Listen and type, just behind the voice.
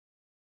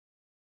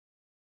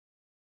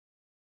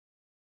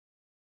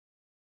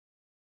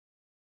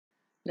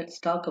Let's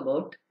talk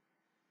about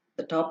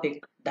the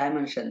topic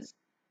dimensions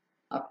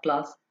of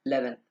class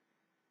 11.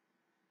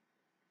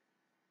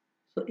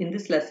 So in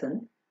this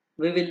lesson,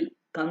 we will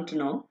come to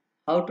know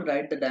how to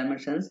write the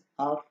dimensions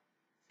of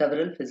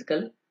several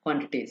physical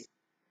quantities.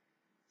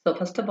 So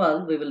first of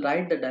all, we will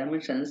write the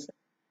dimensions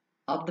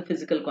of the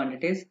physical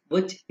quantities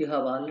which you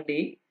have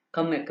already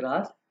come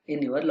across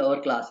in your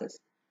lower classes.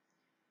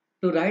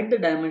 To write the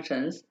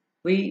dimensions,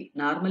 we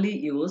normally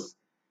use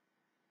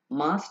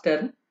mass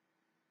term,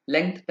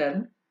 length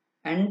term,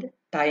 and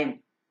time.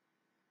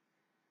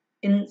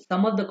 In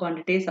some of the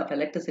quantities of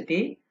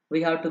electricity,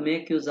 we have to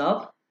make use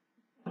of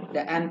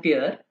the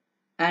ampere,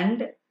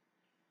 and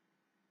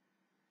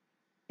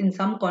in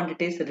some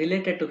quantities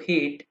related to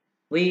heat,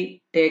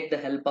 we take the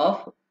help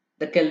of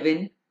the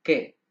Kelvin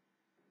K.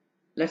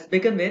 Let's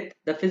begin with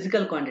the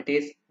physical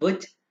quantities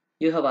which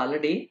you have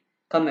already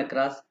come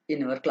across in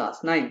your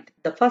class 9th.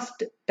 The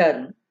first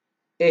term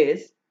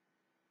is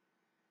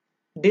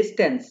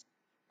distance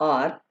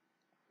or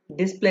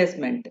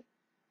displacement.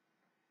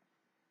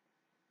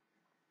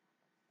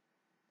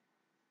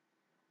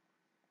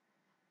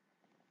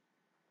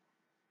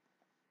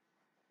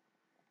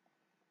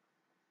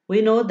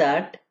 We know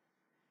that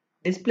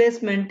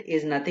displacement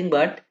is nothing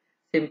but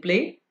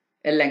simply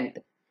a length.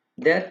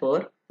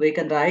 Therefore, we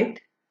can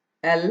write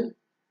L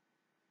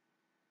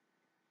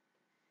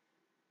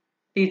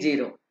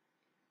T0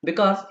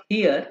 because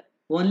here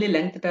only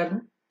length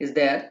term is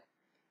there.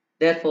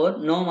 Therefore,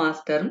 no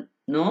mass term,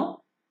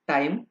 no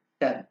time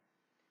term.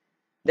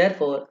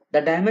 Therefore,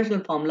 the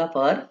dimensional formula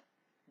for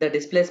the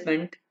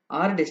displacement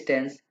or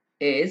distance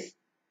is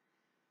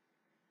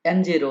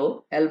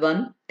m0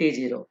 L1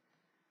 T0.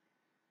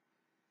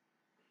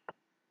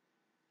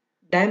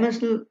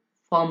 Dimensional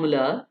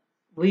formula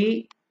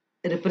we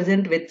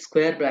represent with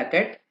square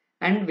bracket,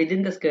 and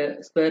within the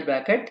square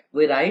bracket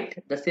we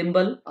write the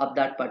symbol of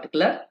that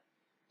particular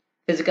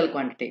physical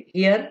quantity.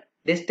 Here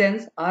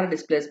distance or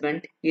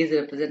displacement is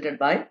represented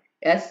by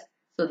S,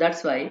 so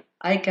that's why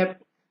I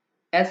kept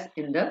S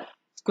in the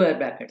square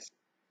brackets.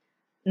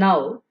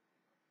 Now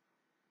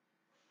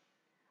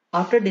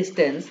after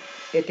distance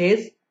it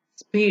is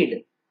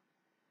speed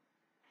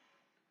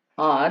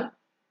or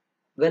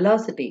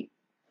velocity.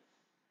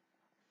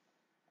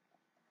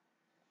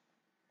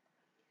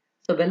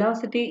 So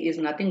velocity is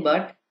nothing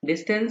but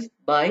distance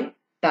by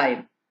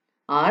time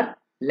or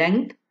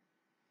length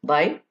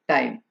by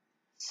time.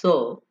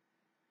 So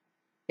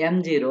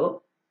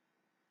m0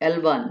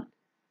 L1,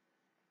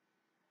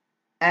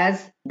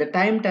 as the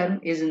time term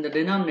is in the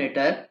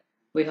denominator,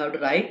 we have to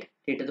write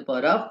t to the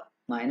power of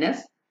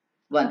minus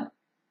 1.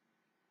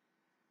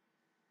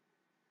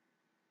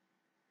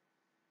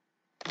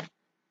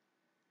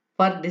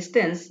 For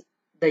distance,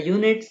 the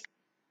units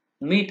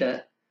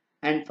meter,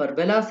 and for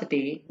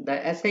velocity,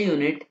 the SI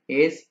unit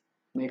is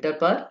meter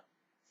per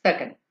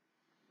second.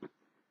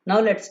 Now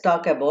let's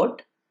talk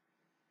about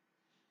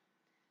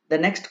the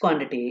next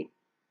quantity,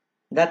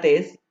 that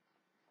is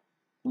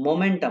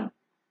momentum.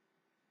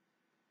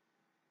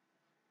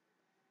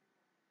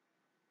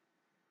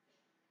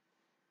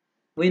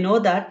 We know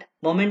that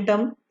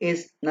momentum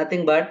is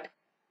nothing but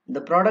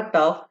the product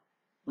of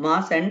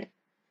mass and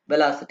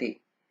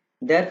velocity.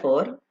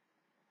 Therefore,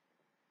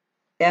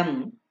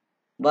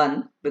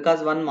 m1,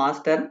 because one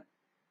mass term,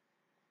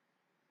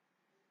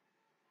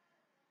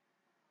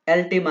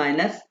 lt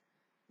minus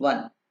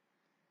 1.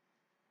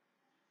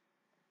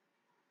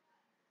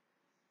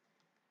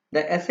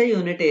 The SI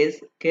unit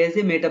is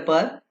kg meter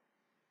per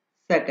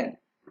second.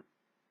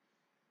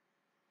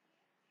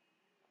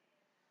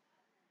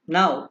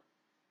 Now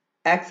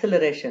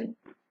acceleration.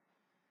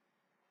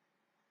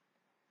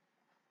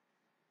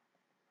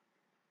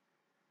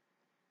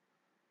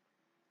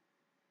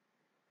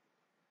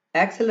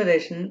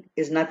 Acceleration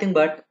is nothing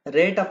but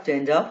rate of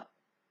change of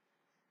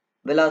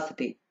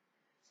velocity.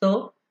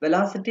 So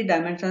velocity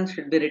dimensions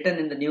should be written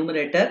in the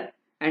numerator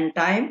and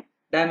time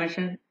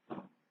dimension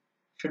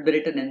should be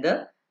written in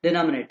the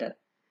denominator.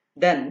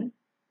 Then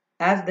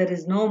as there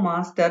is no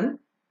mass term,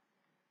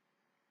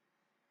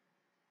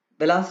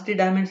 velocity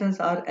dimensions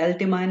are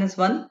lt minus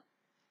 1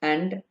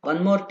 and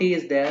one more t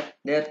is there,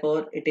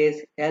 therefore it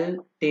is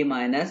lt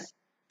minus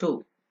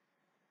 2.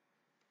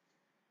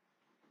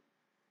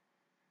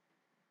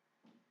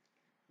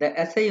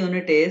 The SI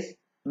unit is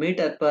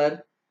meter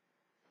per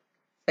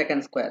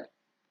second square.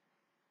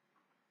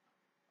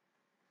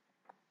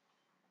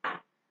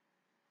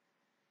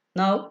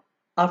 Now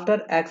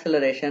after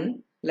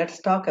acceleration, let's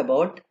talk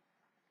about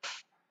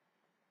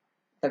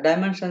the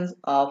dimensions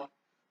of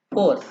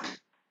force.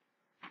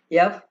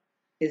 F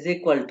is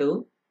equal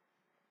to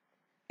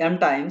m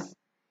times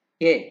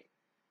a.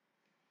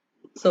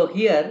 So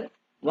here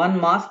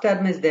one mass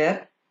term is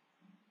there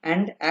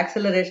and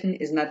acceleration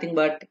is nothing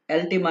but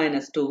lt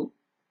minus 2.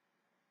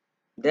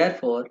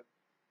 Therefore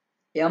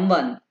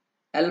m1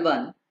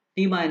 L1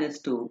 t minus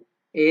 2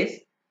 is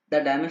the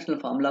dimensional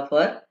formula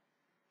for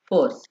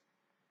force.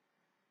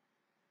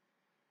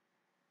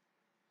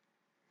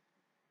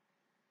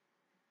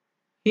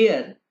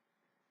 Here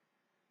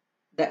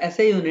the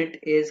SI unit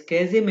is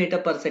kg meter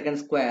per second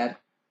square,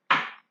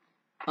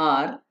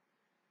 or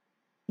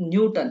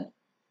Newton.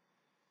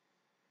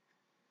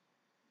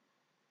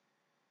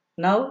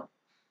 Now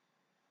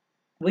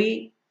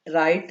we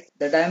write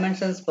the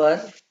dimensions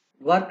for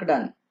work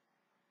done.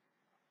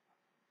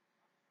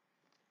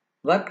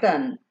 Work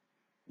done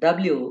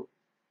W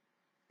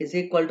is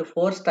equal to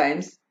force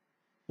times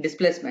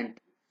displacement.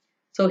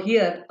 So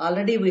here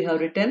already we have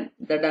written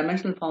the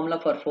dimensional formula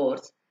for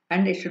force,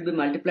 and it should be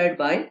multiplied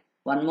by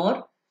one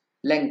more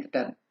length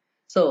term.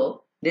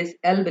 So this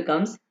L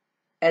becomes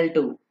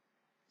L2.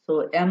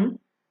 So M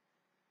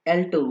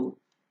L2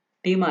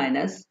 T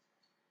minus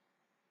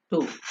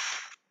 2.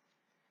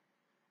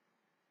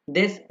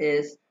 This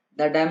is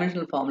the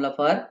dimensional formula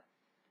for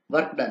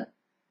work done.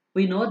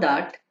 We know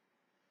that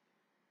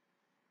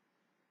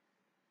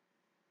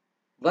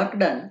work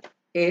done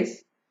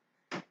is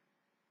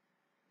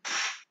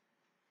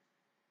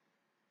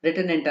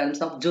written in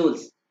terms of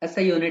joules.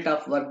 SI unit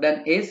of work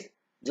done is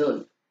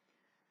joule.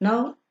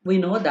 Now we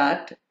know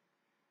that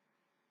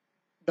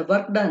the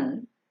work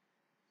done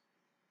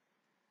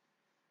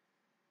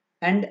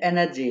and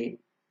energy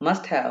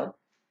must have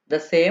the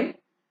same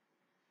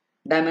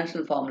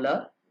dimensional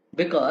formula,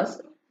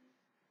 because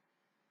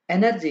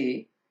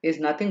energy is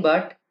nothing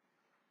but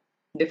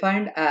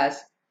defined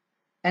as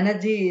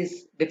energy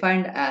is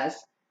defined as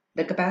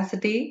the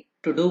capacity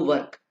to do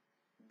work.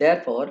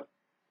 Therefore,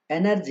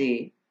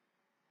 energy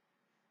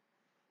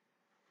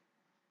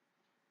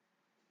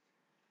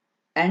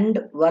and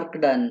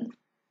work done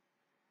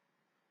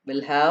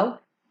will have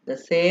the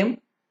same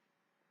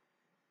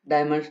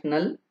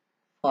dimensional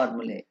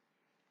formulae.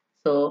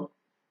 So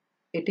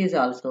it is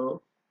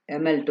also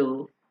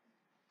ml2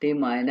 t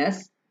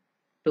minus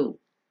 2.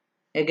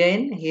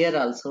 Again here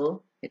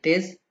also it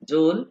is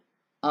joule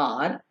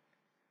or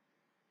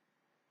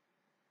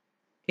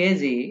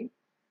kg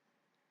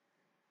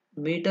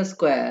meter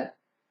square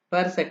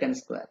per second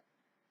square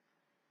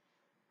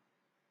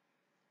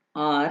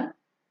or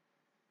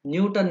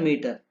Newton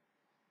meter.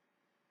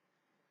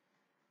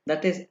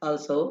 That is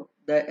also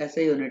the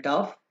SI unit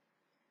of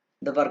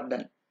the work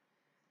done.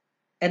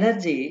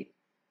 Energy,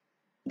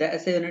 the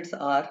SI units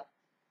are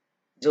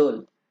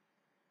joule.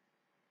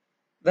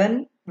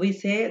 When we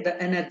say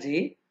the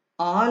energy,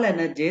 all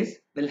energies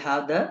will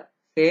have the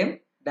same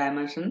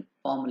dimension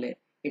formula.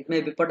 It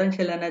may be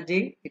potential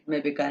energy, it may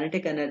be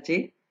kinetic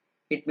energy,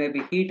 it may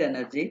be heat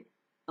energy,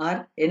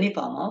 or any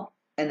form of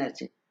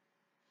energy.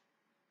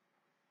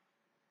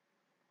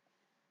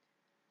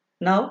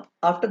 Now,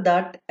 after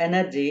that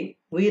energy,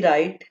 we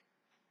write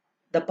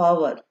the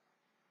power.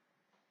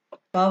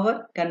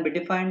 Power can be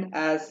defined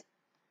as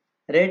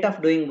rate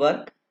of doing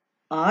work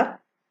or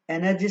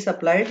energy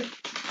supplied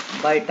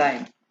by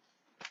time.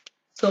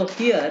 So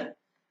here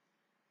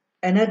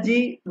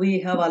energy we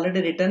have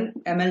already written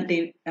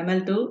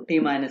ml2 t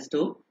minus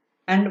 2,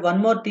 and one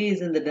more t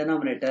is in the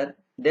denominator.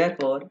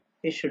 Therefore,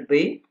 it should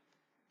be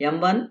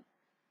m1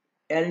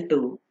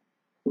 l2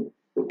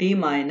 t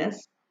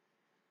minus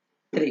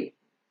 3.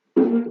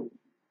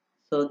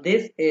 So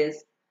this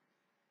is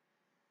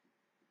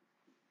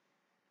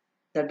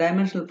the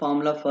dimensional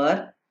formula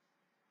for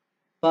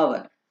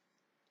power.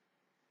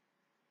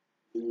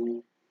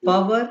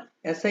 Power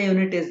SI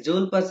unit is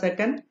joule per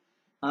second,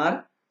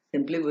 or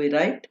simply we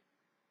write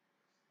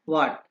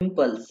watt.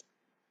 Impulse.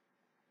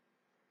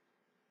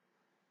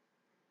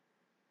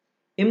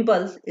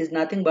 Impulse is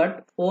nothing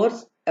but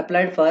force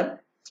applied for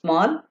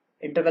small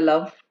interval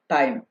of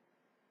time,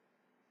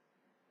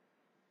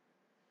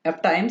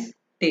 f times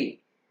t.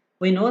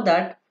 We know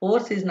that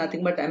force is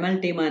nothing but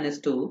mlt minus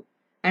 2,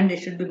 and it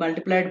should be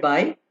multiplied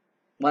by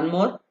one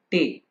more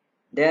t.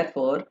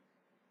 Therefore,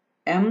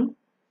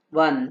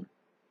 m1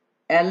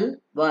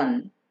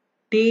 l1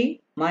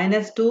 t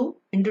minus 2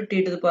 into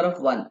t to the power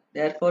of 1.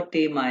 Therefore,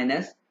 t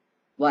minus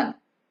 1.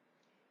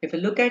 If you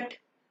look at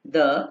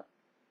the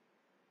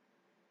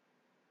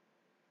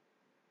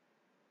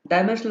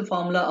dimensional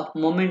formula of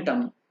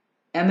momentum,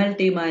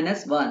 mlt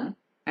minus 1,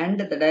 and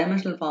the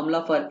dimensional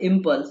formula for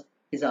impulse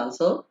is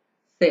also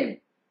same.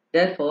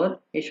 Therefore,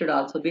 it should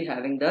also be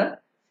having the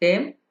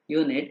same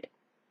unit.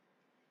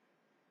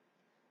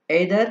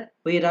 Either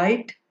we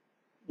write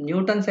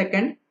Newton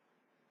second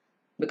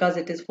because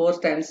it is force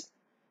times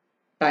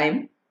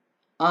time,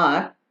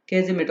 or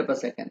kg meter per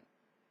second.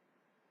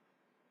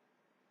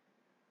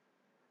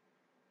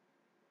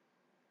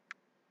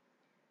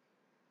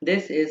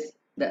 This is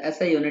the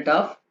SI unit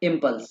of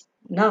impulse.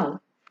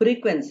 Now,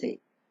 frequency.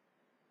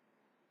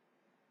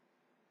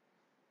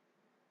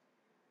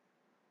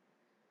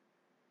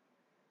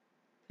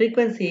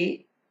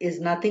 Frequency is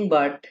nothing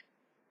but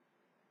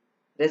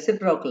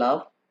reciprocal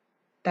of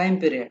time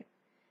period.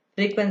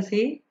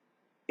 Frequency,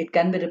 it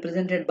can be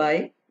represented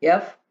by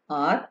f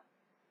or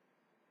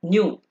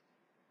nu.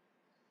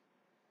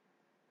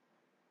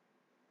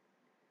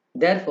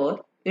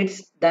 Therefore,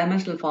 its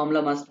dimensional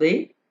formula must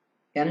be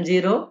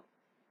m0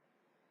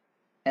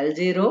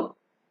 l0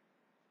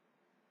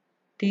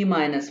 t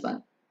minus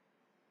 1.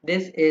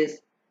 This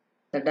is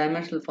the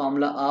dimensional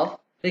formula of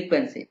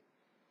frequency.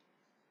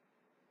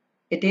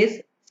 It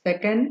is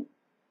second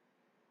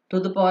to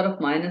the power of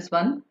minus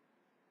 1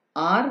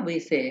 or we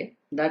say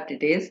that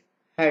it is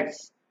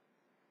hertz.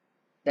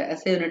 The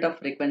SI unit of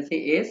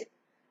frequency is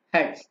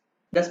hertz.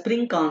 The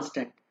spring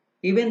constant,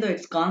 even though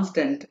it's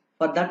constant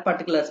for that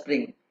particular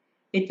spring,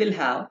 it will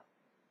have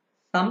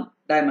some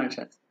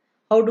dimensions.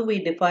 How do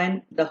we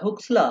define? The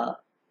Hooke's law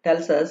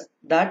tells us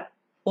that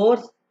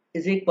force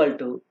is equal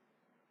to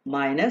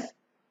minus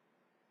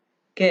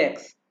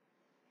kx.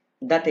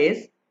 That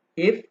is,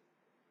 if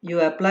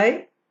you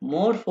apply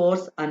more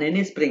force on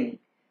any spring,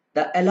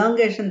 the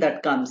elongation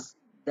that comes,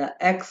 the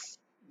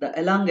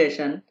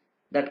elongation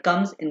that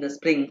comes in the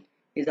spring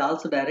is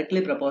also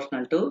directly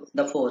proportional to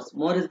the force.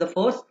 More is the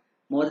force,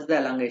 more is the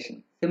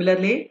elongation.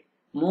 Similarly,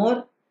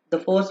 more the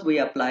force we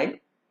apply,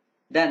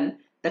 then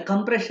the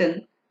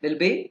compression will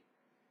be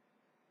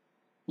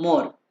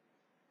more.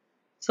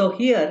 So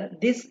here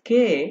this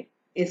K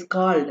is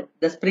called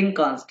the spring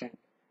constant.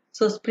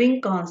 So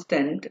spring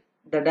constant,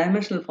 the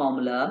dimensional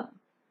formula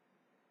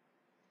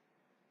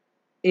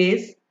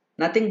is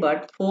nothing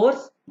but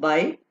force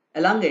by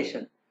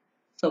elongation.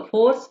 So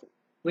force,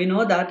 we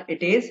know that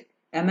it is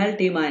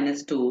mlt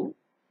minus 2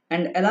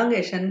 and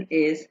elongation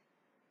is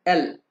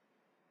L.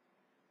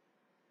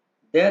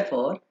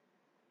 Therefore,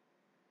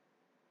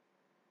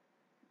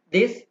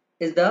 this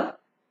is the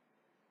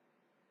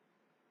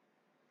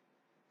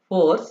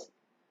force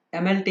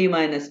mlt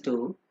minus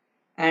 2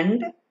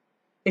 and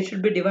it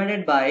should be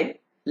divided by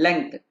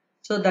length.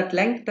 So that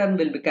length term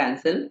will be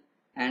cancelled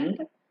and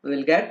we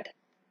will get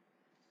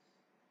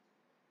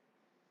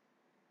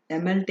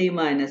mlt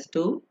minus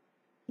 2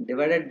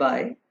 divided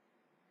by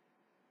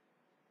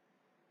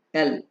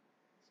L.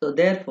 So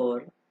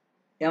therefore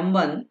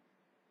m1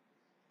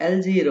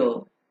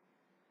 L0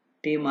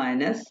 t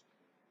minus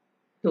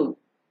 2.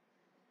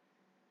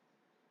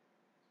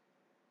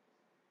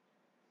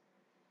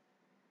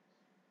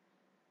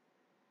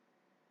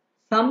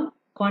 Some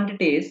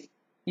quantities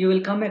you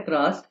will come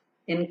across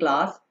in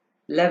class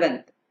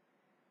 11th.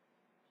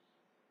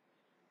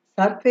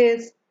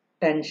 Surface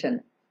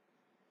tension.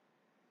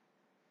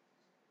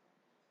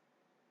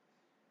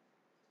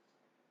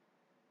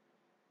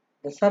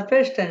 The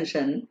surface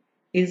tension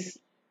is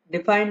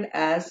defined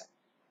as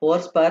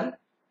force per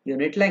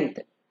unit length.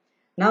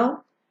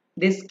 Now,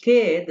 this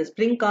K, the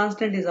spring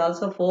constant, is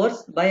also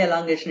force by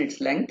elongation its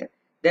length.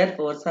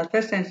 Therefore,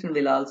 surface tension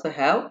will also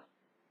have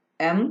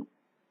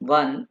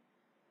M1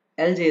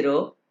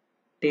 L0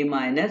 T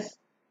minus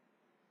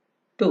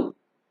 2.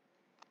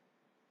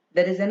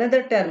 There is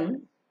another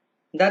term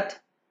that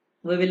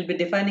we will be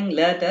defining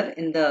later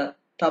in the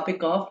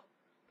topic of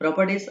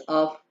properties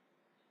of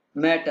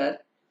matter,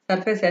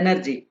 surface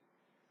energy.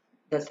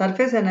 The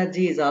surface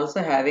energy is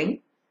also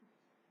having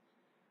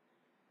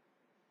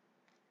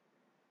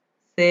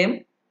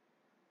same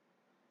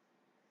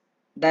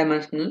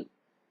dimensional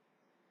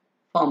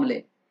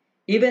formulae.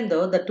 Even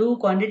though the two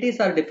quantities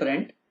are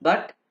different,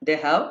 but they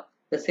have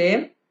the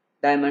same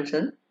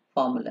dimension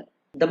formula.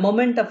 The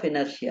moment of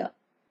inertia.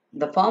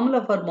 The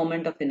formula for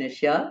moment of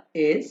inertia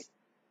is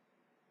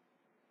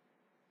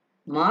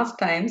mass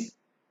times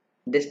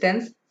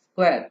distance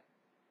square,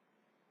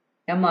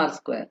 mr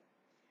square.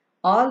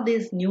 All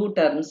these new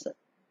terms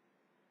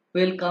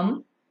will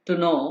come to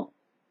know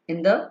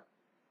in the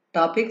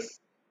topics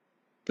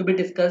to be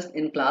discussed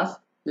in class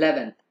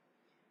 11th.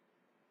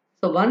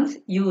 So once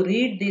you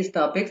read these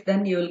topics,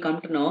 then you will come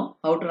to know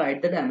how to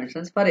write the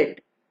dimensions for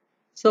it.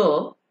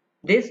 So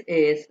this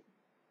is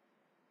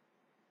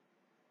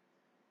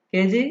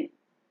kg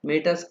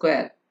meter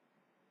square.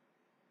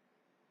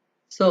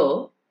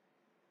 So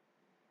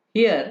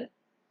here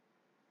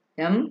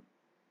m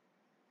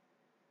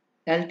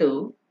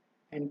L2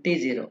 and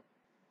T0.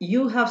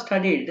 You have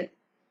studied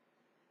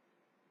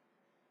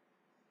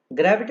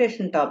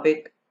gravitation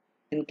topic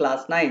in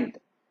class 9th.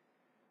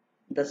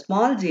 The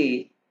small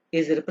g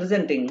is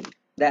representing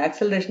the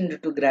acceleration due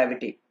to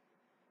gravity.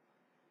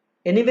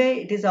 Anyway,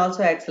 it is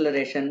also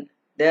acceleration.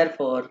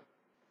 Therefore,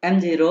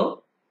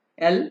 m0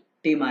 L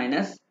t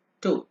minus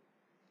 2.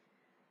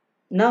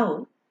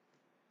 Now,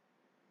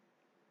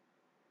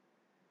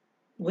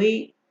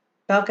 we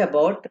talk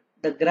about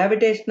the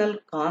gravitational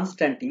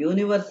constant,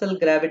 universal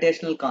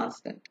gravitational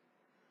constant.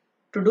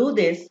 To do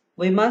this,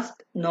 we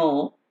must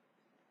know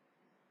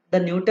the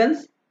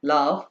Newton's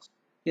law of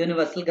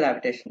universal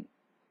gravitation.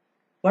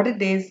 What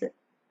it is,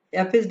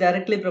 F is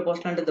directly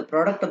proportional to the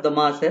product of the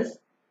masses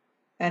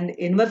and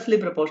inversely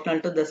proportional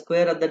to the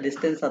square of the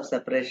distance of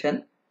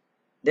separation.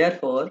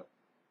 Therefore,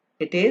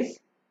 it is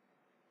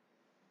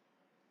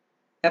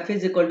F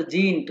is equal to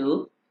G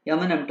into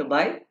m1 m2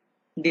 by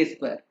d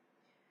square.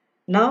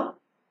 Now,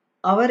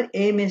 our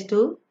aim is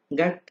to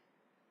get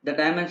the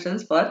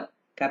dimensions for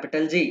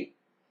capital G.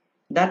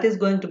 That is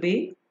going to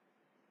be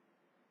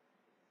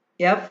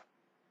F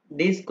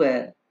d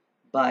square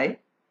by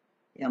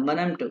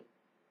m1 m2.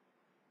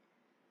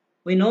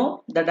 We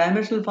know the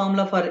dimensional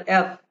formula for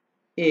F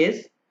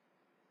is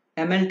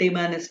mlt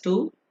minus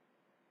 2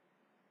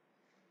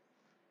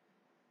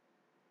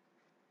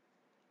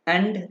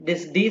 and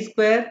this d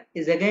square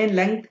is again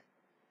length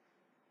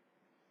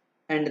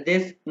and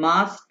this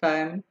mass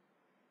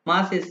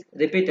is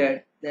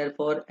repeated.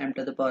 therefore m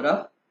to the power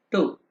of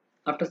 2.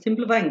 After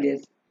simplifying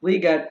this, we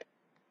get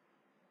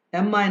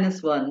m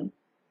minus 1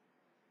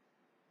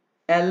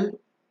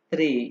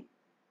 L3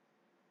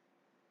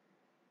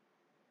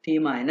 T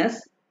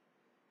minus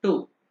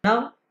 2.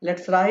 Now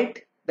let's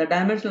write the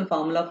dimensional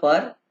formula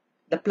for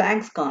the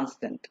Planck's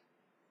constant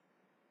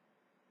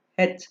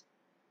H.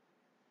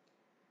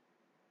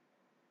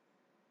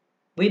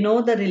 We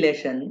know the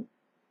relation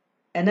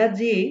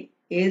energy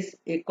is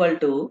equal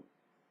to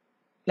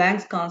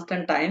Planck's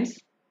constant times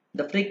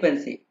the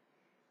frequency.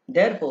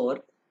 Therefore,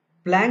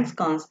 Planck's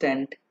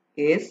constant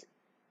is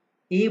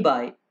E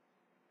by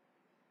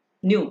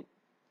nu.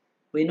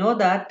 We know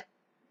that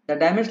the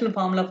dimensional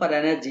formula for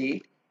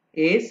energy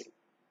is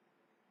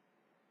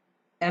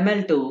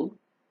ml2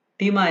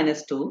 T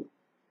minus 2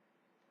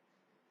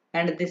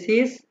 and this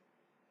is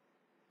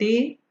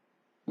T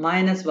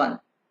minus 1.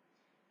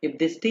 If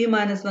this T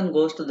minus 1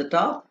 goes to the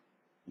top,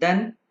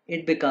 then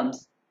it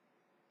becomes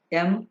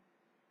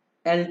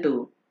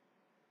ml2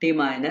 T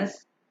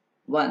minus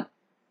 1.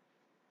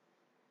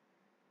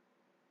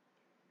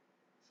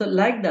 So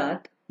like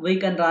that, we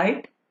can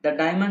write the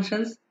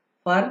dimensions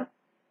for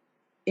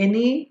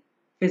any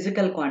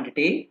physical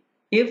quantity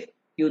if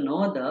you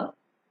know the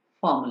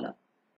formula.